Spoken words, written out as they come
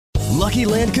Lucky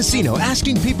Land Casino,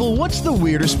 asking people, what's the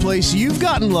weirdest place you've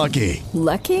gotten lucky?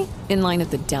 Lucky? In line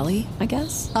at the deli, I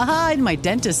guess? Aha, in my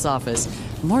dentist's office.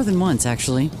 More than once,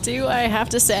 actually. Do I have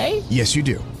to say? Yes, you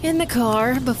do. In the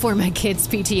car before my kids'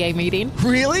 PTA meeting.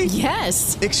 Really?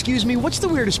 Yes. Excuse me, what's the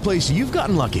weirdest place you've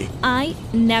gotten lucky? I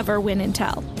never win and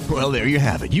tell. Well, there you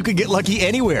have it. You can get lucky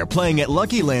anywhere, playing at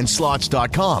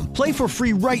LuckyLandSlots.com. Play for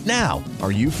free right now.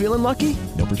 Are you feeling lucky?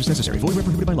 No purchase necessary. Void where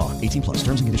prohibited by law. 18 plus.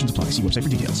 Terms and conditions apply. See website for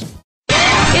details.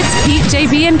 It's Pete,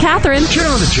 JB, and Catherine. Do you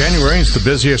know that January is the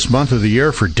busiest month of the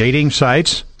year for dating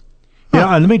sites?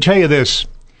 Yeah, and let me tell you this.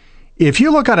 If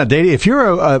you look on a date, if you're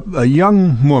a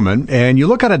young woman and you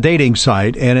look on a dating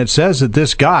site and it says that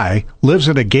this guy lives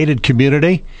in a gated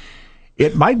community,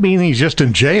 it might mean he's just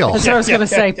in jail. That's what I was going to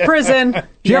say. Prison. Have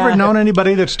you ever known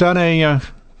anybody that's done a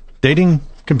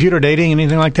computer dating,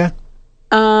 anything like that?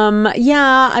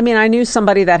 Yeah. I mean, I knew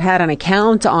somebody that had an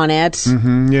account on it.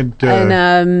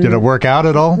 Mm-hmm. Did it work out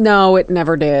at all? No, it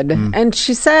never did. And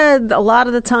she said a lot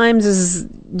of the times is,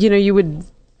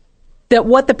 that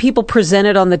what the people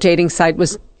presented on the dating site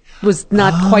was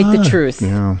not quite the truth.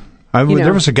 Yeah.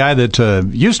 There was a guy that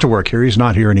used to work here. He's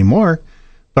not here anymore,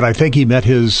 but I think he met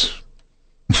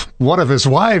one of his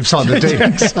wives on the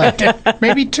dating site.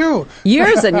 Maybe two.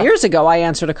 Years and years ago, I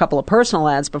answered a couple of personal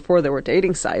ads before there were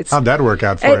dating sites. How'd that work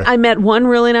out for you? I met one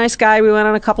really nice guy. We went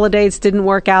on a couple of dates, didn't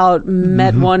work out.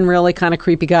 Met one really kind of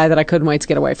creepy guy that I couldn't wait to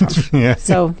get away from. Yeah.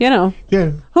 So, Yeah.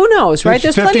 Who knows, right?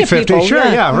 There's 50, plenty of 50. people. Sure,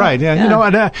 yeah, right. Yeah.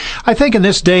 And I think in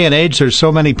this day and age, there's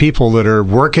so many people that are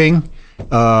working,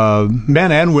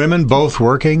 men and women both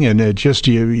working, and it just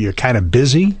you're kind of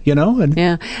busy, And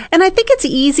yeah, and I think it's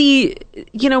easy,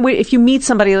 if you meet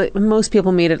somebody. Most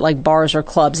people meet at like bars or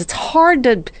clubs. It's hard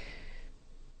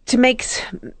to make.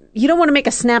 You don't want to make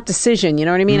a snap decision. You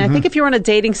know what I mean? I think if you're on a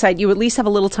dating site, you at least have a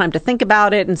little time to think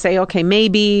about it and say, okay,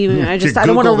 maybe I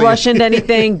don't want to rush into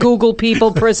anything. Google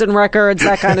people, prison records,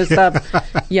 that kind of stuff.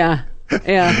 Yeah.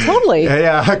 Yeah, totally.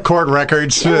 Yeah, court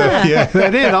records.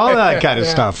 That is, all that kind of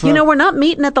stuff. We're not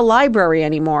meeting at the library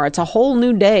anymore. It's a whole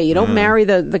new day. You don't marry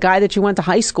the guy that you went to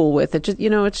high school with. It just,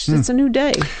 it's a new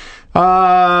day.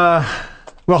 Well,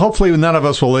 hopefully none of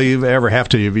us will ever have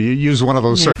to use one of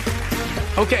those.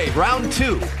 Okay, round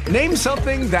two. Name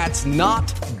something that's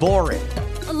not boring.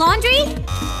 A laundry?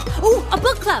 Ooh, a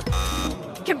book club.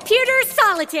 Computer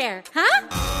solitaire,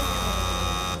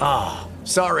 huh?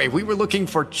 Sorry, we were looking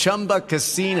for Chumba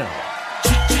Casino.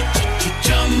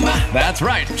 That's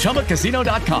right.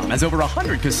 ChumbaCasino.com has over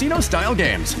 100 casino-style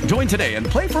games. Join today and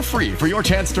play for free for your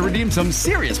chance to redeem some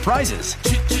serious prizes.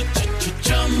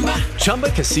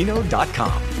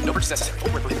 ChumbaCasino.com. No purchase necessary.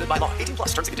 Void where prohibited by law. 18 plus.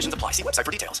 Terms and conditions apply. See website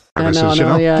for details.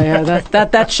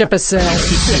 That ship has sailed.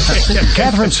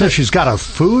 Catherine says she's got a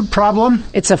food problem.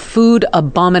 It's a food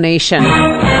abomination.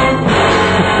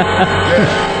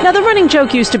 Now, the running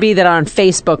joke used to be that on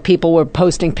Facebook, people were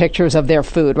posting pictures of their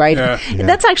food, right? Yeah.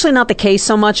 That's actually not the case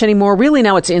so much anymore. Really,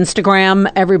 now it's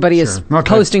Instagram. Everybody is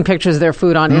posting pictures of their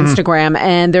food on Instagram.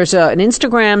 And there's an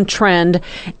Instagram trend,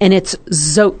 and it's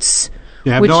Zoats.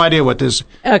 You have no idea what this...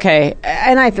 Okay.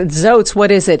 And I thought, Zoats,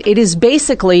 what is it? It is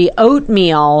basically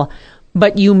oatmeal,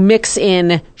 but you mix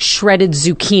in shredded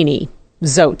zucchini.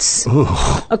 Zoats. Ooh,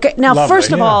 okay, now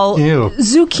first of all,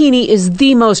 zucchini is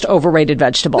the most overrated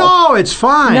vegetable. No, it's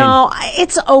fine. No,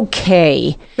 it's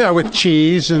okay. Yeah, with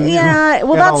cheese and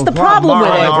that's the problem with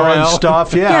it. And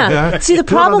stuff. Yeah. See, the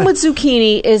problem with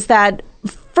zucchini is that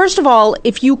first of all,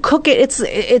 if you cook it,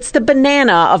 it's the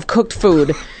banana of cooked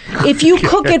food. If you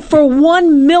cook it for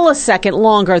 1 millisecond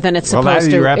longer than it's supposed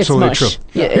to, you're absolutely it's mush.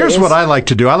 True. Here's what I like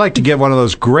to do. I like to get one of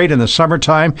those great in the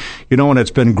summertime, when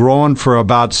it's been growing for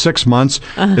about 6 months,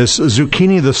 this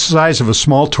zucchini the size of a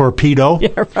small torpedo.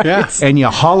 Yeah, right. Yeah. And you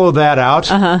hollow that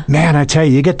out. Man, I tell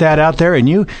you get that out there and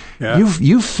you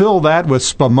fill that with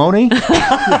spumoni,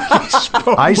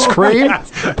 ice cream.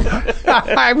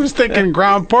 I was thinking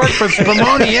ground pork for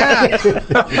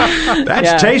spumoni,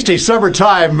 That's tasty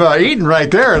summertime eating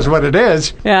right there is what it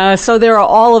is. Yeah, so there are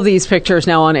all of these pictures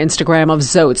now on Instagram of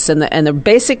Zoats, and the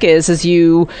basic is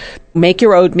you make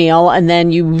your oatmeal and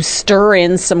then you stir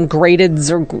in some grated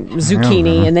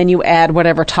zucchini and then you add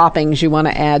whatever toppings you want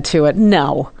to add to it.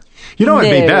 No. It'd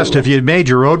be best if you made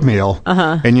your oatmeal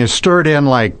and you stirred in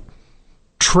like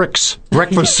Trix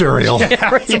breakfast cereal.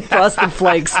 Some Frosted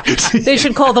Flakes. They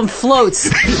should call them floats.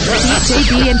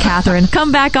 JB and Catherine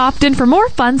come back often for more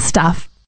fun stuff.